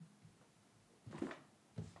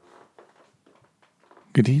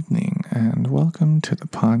Good evening, and welcome to the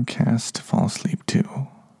podcast to fall asleep to.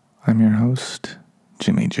 I'm your host,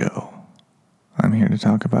 Jimmy Joe. I'm here to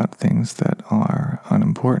talk about things that are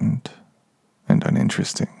unimportant and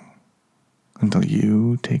uninteresting until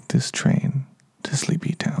you take this train to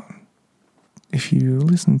Sleepy Town. If you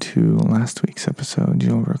listened to last week's episode,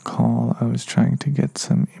 you'll recall I was trying to get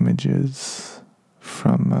some images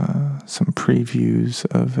from some previews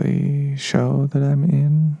of a show that I'm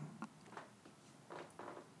in.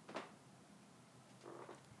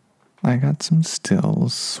 I got some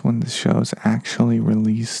stills. When the show's actually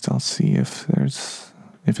released, I'll see if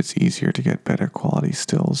it's easier to get better quality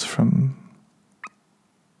stills from,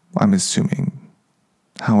 I'm assuming,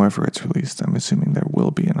 however it's released, I'm assuming there will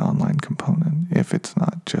be an online component if it's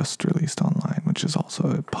not just released online, which is also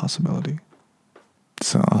a possibility.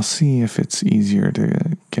 So I'll see if it's easier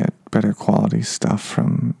to get better quality stuff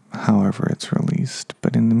from however it's released.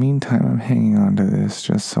 But in the meantime, I'm hanging on to this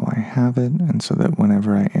just so I have it, and so that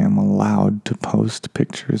whenever I am allowed to post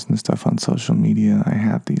pictures and stuff on social media, I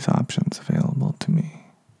have these options available to me.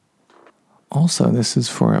 Also, this is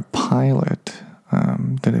for a pilot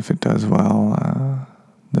that if it does well,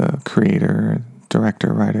 the creator,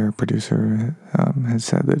 director, writer, producer has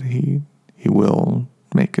said that he will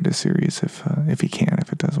make it a series if he can,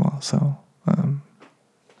 if it does well. So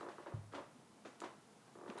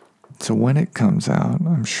when it comes out,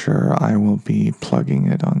 I'm sure I will be plugging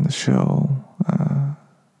it on the show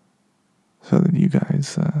so that you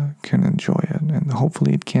guys can enjoy it, and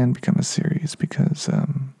hopefully it can become a series because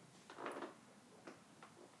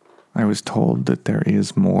I was told that there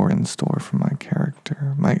is more in store for my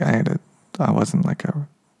character. I wasn't like a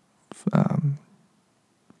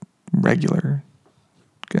regular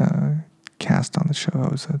cast on the show. I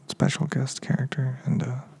was a special guest character, and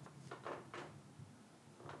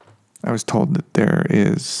I was told that there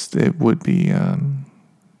would be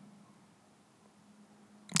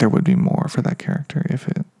more for that character if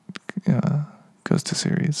it goes to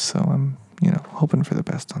series. So I'm hoping for the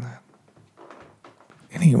best on that.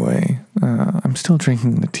 Anyway, I'm still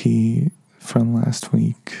drinking the tea from last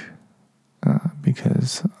week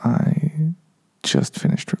because I just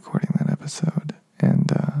finished recording that episode,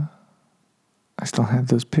 and I still have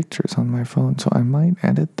those pictures on my phone, so I might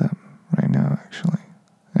edit them right now, actually,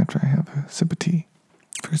 after I have a sip of tea.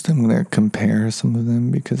 First, I'm going to compare some of them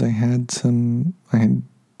because I had taken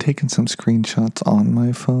some screenshots on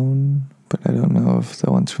my phone, but I don't know if the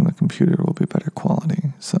ones from the computer will be better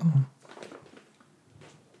quality, so...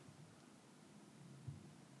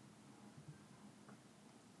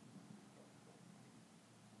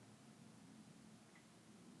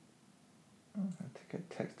 I think I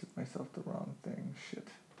texted myself the wrong thing. Shit.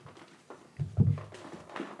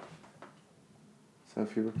 So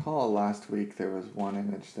if you recall, last week there was one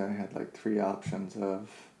image that I had like 3 options of,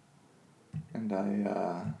 and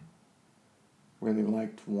I really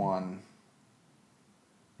liked one,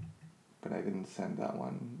 but I didn't send that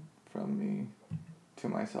one from me to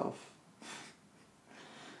myself.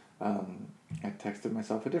 I texted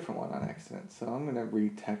myself a different one on accident, so I'm gonna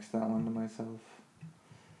re-text that one to myself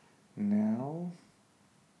now.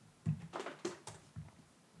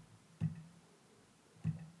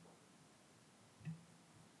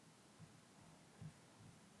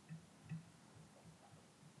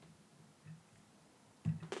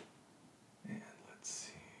 And let's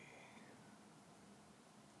see.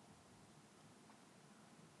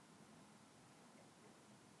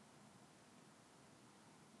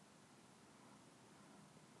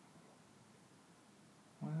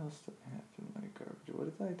 What else did I have in my garbage?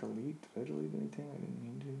 What did I delete? Did I delete anything I didn't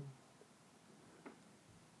mean to?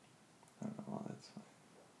 I don't know. Well, that's fine.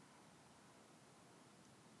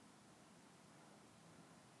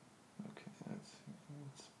 Okay, that's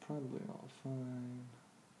probably all fine.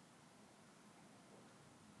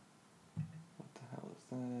 What the hell is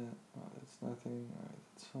that? Oh, that's nothing. Alright,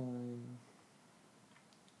 that's fine.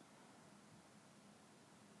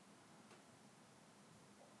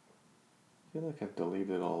 I feel like I've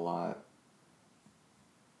deleted a lot.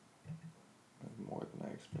 More than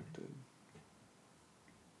I expected.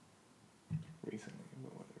 Recently,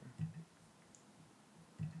 but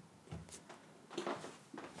whatever.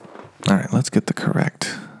 Alright, let's get the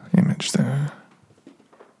correct image there.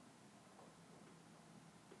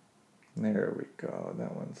 There we go.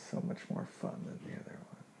 That one's so much more fun than the other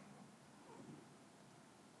one.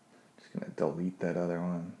 Just gonna delete that other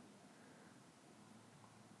one.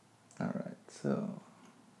 Alright, so...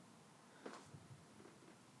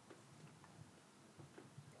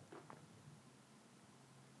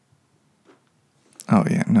 Oh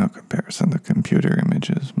yeah, no comparison. The computer image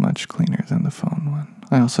is much cleaner than the phone one.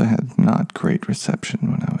 I also had not great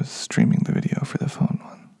reception when I was streaming the video for the phone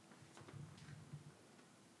one.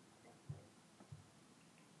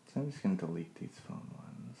 So I'm just going to delete these phone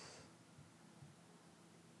ones.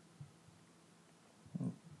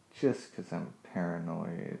 Just because I'm a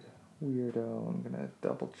paranoid weirdo, I'm going to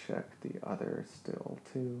double check the other still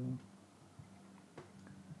too.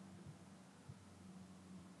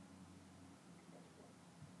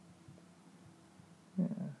 Yeah.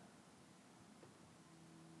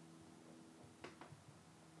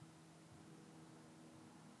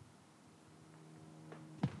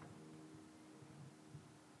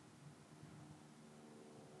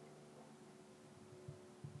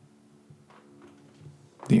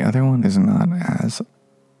 The other one is not as,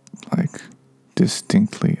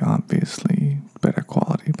 distinctly, obviously better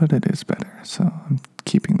quality, but it is better. So I'm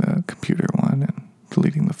keeping the computer one and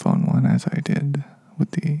deleting the phone one as I did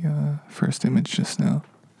with the first image just now.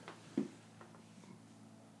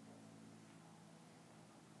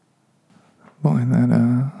 Boy,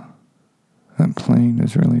 that plane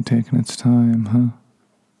is really taking its time, huh?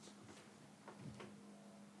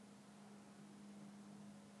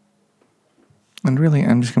 And really,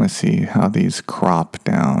 I'm just going to see how these crop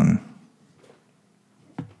down.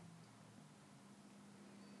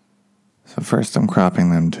 So first I'm cropping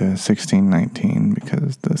them to 16:19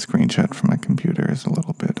 because the screenshot from my computer is a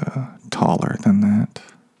little bit taller than that.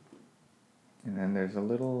 And then there's a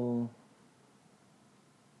little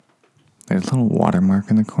watermark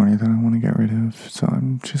in the corner that I want to get rid of, so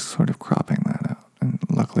I'm just sort of cropping that out. And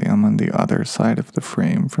luckily I'm on the other side of the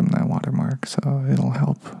frame from that watermark, so it'll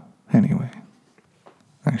help anyway.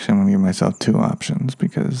 Actually, I'm going to give myself two options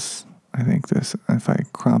because I think this, if I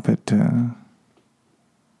crop it to...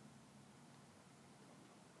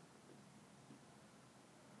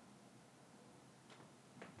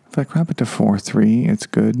 If I crop it to 4:3, it's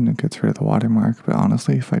good and it gets rid of the watermark, but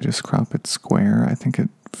honestly, if I just crop it square, I think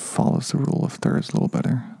it follows the rule of thirds a little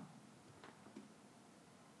better.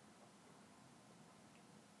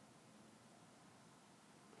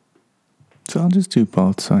 So I'll just do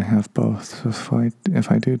both, so I have both. So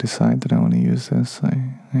if I do decide that I want to use this,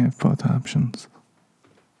 I have both options.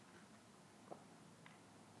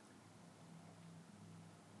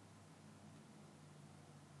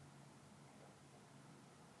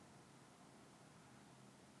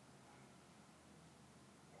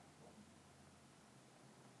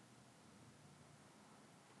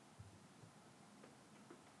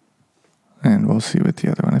 And we'll see with the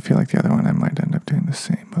other one. I feel like the other one I might end up doing the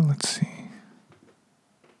same, but let's see.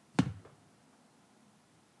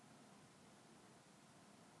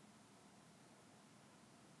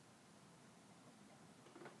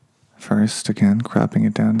 First, again, cropping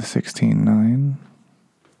it down to 16:9.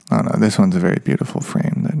 Oh no, this one's a very beautiful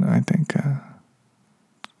frame that I think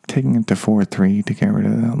taking it to 4:3 to get rid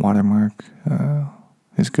of that watermark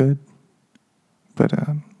is good. But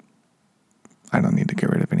I don't need to get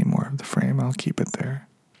rid of any more of the frame. I'll keep it there.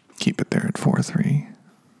 Keep it there at 4:3.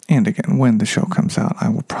 And again, when the show comes out, I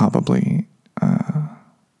will probably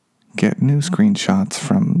get new screenshots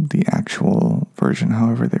from the actual version,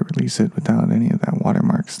 however they release it, without any of that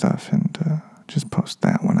watermark stuff, and just post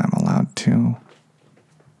that when I'm allowed to.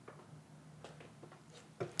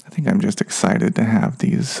 I think I'm just excited to have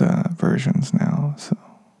these versions now, so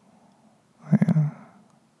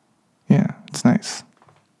yeah, it's nice.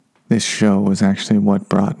 This show was actually what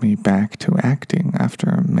brought me back to acting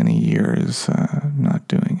after many years not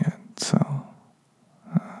doing it, so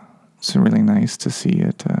it's really nice to see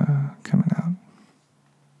it coming out.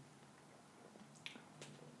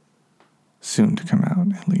 Soon to come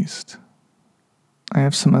out, at least. I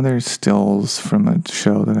have some other stills from a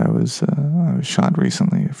show that I was shot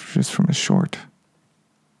recently, just from a short,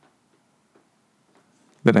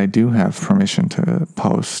 that I do have permission to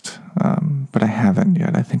post, but I haven't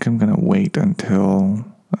yet. I think I'm going to wait until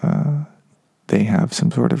they have some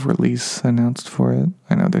sort of release announced for it.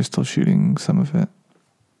 I know they're still shooting some of it,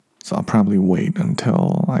 so I'll probably wait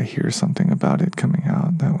until I hear something about it coming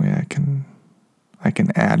out. That way I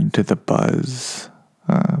can add to the buzz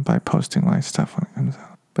by posting my stuff when it comes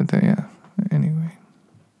out. But then, yeah, anyway,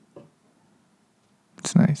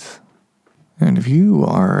 it's nice. And if you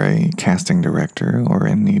are a casting director or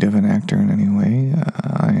in need of an actor in any way,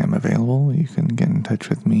 I am available. You can get in touch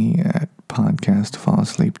with me at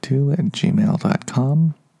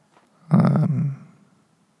podcastfallasleep2@gmail.com.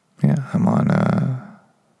 Yeah, I'm on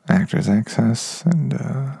Actors Access, and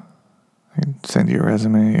I can send you a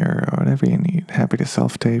resume or whatever you need. Happy to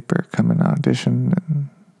self-tape or come and audition. And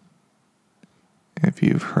if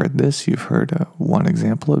you've heard this, you've heard one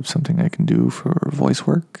example of something I can do for voice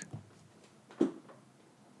work.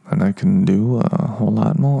 But and I can do a whole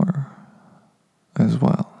lot more as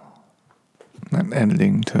well. That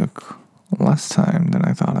editing took less time than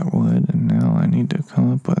I thought it would, and now I need to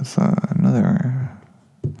come up with another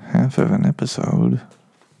half of an episode.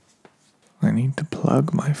 I need to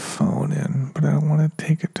plug my phone in, but I don't want to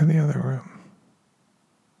take it to the other room.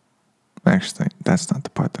 Actually, that's not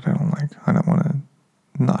the part that I don't like. I don't want to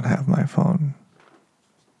not have my phone.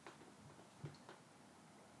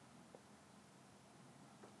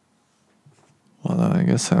 Although I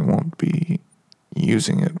guess I won't be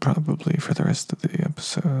using it probably for the rest of the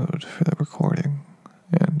episode, for the recording.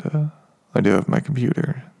 And I do have my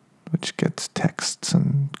computer, which gets texts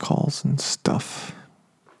and calls and stuff.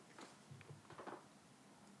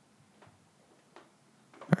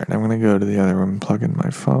 Alright, I'm going to go to the other room, plug in my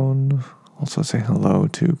phone. Also say hello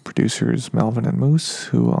to producers Melvin and Moose,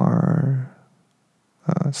 who are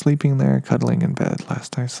sleeping there, cuddling in bed,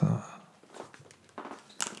 last I saw.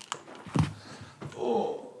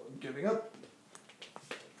 Oh, giving up.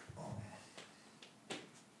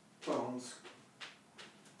 Phones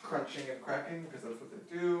crunching and cracking, because that's what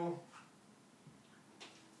they do.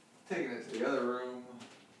 Taking it to the other room.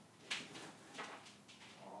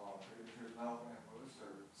 Oh, producers Melvin and Moose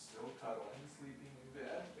are still cuddling, sleeping in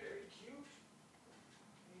bed. Very cute.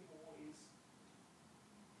 Hey, boys.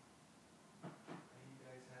 Are you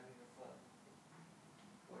guys having a fun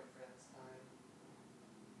boyfriend's time?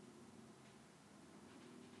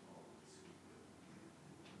 Oh, sweet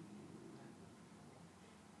little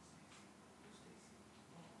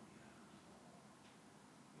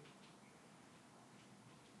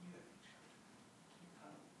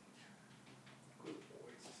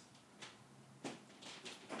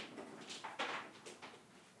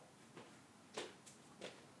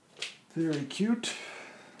very cute.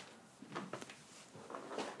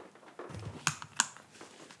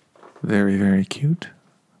 Very, very cute.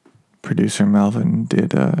 Producer Melvin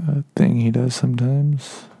did a thing he does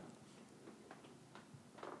sometimes,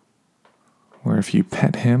 where if you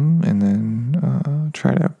pet him and then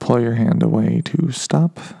try to pull your hand away to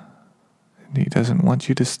stop, and he doesn't want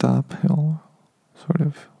you to stop, he'll sort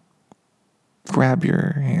of grab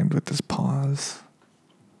your hand with his paws.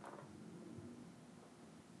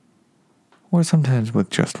 Or sometimes with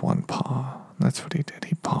just one paw. That's what he did.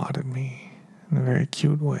 He pawed at me in a very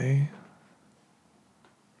cute way.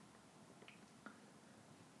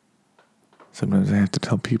 Sometimes I have to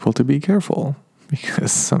tell people to be careful,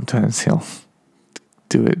 because sometimes he'll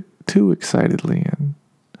do it too excitedly and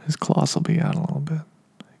his claws will be out a little bit.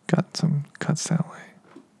 Got some cuts that way.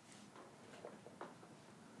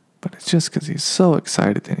 But it's just because he's so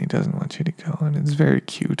excited and he doesn't want you to go, and it's very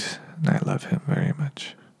cute, and I love him very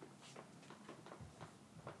much.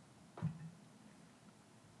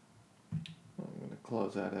 I'm going to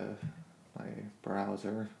close out of my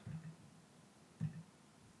browser.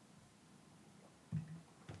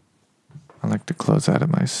 I like to close out of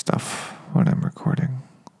my stuff when I'm recording,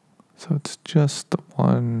 so it's just the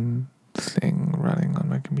one thing running on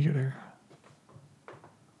my computer.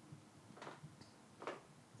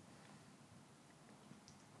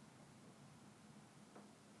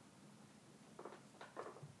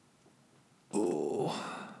 Oh.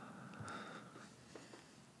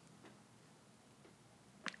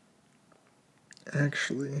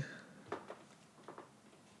 Actually,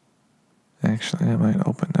 I might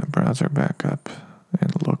open that browser back up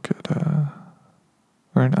and look at,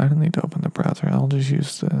 or I don't need to open the browser. I'll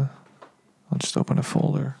just open a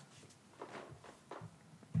folder.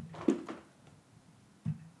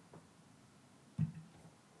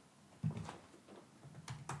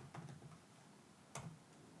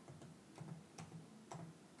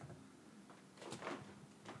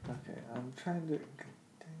 Okay, I'm trying to,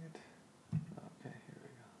 dang it. Okay, here we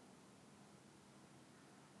go.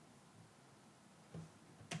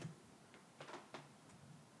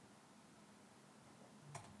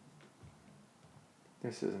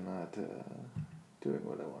 This is not doing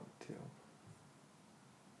what I want it to.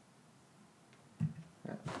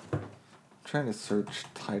 Yeah. I'm trying to search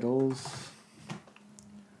titles.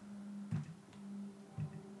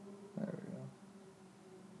 There we go.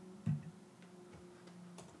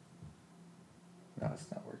 No, it's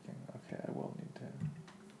not working. Okay, I will need to.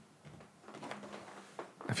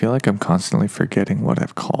 I feel like I'm constantly forgetting what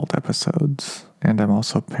I've called episodes, and I'm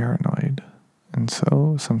also paranoid. And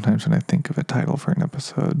so sometimes when I think of a title for an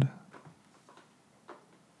episode,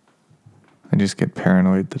 I just get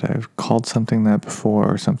paranoid that I've called something that before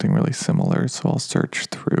or something really similar, so I'll search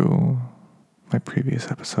through my previous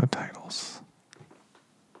episode titles.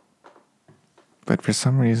 But for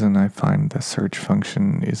some reason, I find the search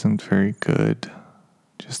function isn't very good.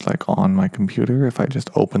 just like on my computer if I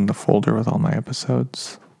just open the folder with all my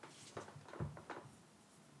episodes.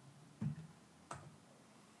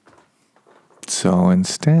 So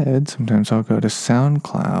instead, sometimes I'll go to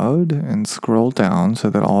SoundCloud and scroll down so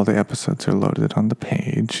that all the episodes are loaded on the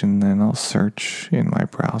page, and then I'll search in my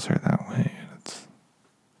browser that way. It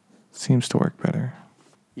seems to work better.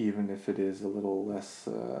 Even if it is a little less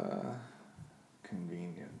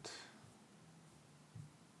convenient.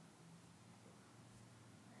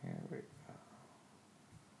 Here we go.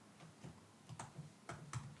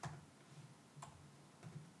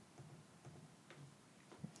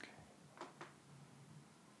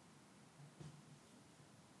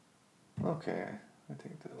 Okay, I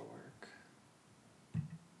think that'll work.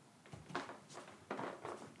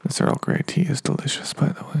 This Earl Grey tea is delicious, by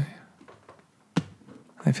the way.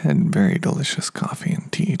 I've had very delicious coffee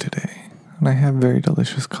and tea today. And I have very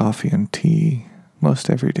delicious coffee and tea most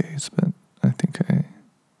every day, but I think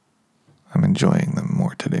I'm enjoying them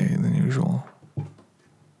more today than usual.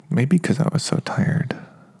 Maybe because I was so tired.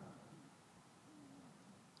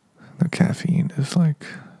 The caffeine is like,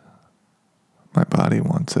 my body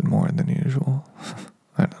wants it more than usual.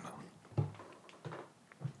 I don't know.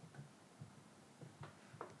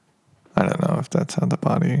 I don't know if that's how the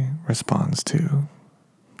body responds to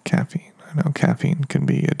caffeine. I know caffeine can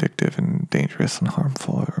be addictive and dangerous and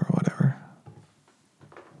harmful or whatever.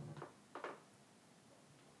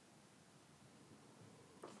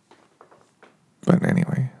 But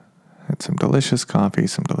anyway, had some delicious coffee,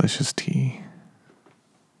 some delicious tea.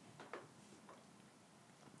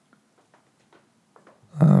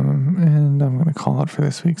 And I'm going to call it for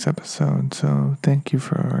this week's episode. So thank you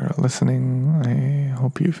for listening. I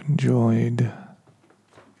hope you've enjoyed.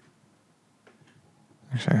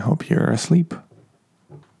 Actually, I hope you're asleep.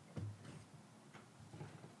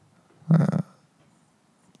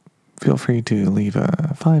 Feel free to leave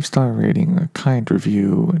a 5-star rating, a kind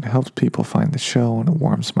review. It helps people find the show and it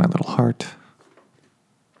warms my little heart.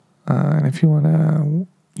 And if you want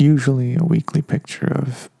usually a weekly picture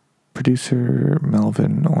of producer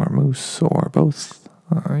Melvin or Moose or both,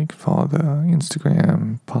 you can follow the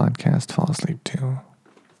Instagram podcast Fall Asleep too.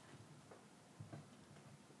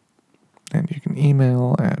 And you can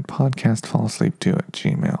email at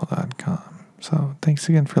podcastfallasleep2@gmail.com. So thanks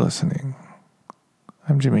again for listening.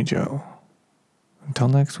 I'm Jimmy Joe. Until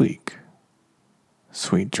next week,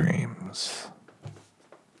 sweet dreams.